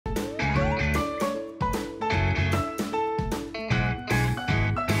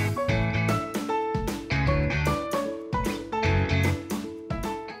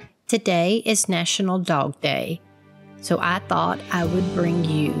Today is National Dog Day, so I thought I would bring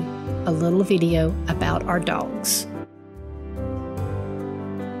you a little video about our dogs.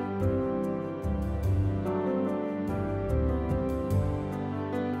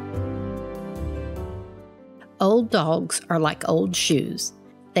 Old dogs are like old shoes.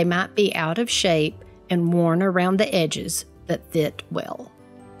 They might be out of shape and worn around the edges, but fit well.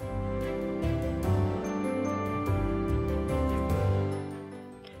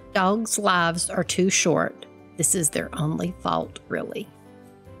 Dogs' lives are too short. This is their only fault, really.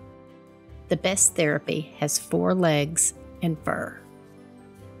 The best therapy has 4 legs and fur.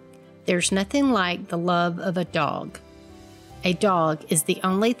 There's nothing like the love of a dog. A dog is the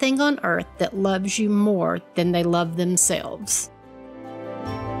only thing on earth that loves you more than they love themselves.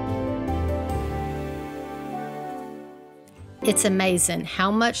 It's amazing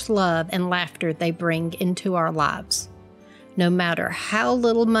how much love and laughter they bring into our lives. No matter how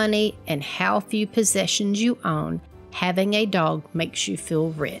little money and how few possessions you own, having a dog makes you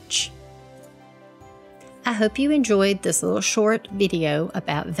feel rich. I hope you enjoyed this little short video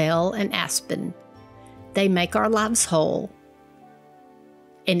about Vail and Aspen. They make our lives whole.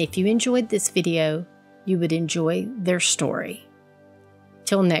 And if you enjoyed this video, you would enjoy their story.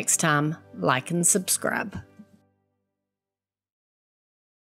 Till next time, like and subscribe.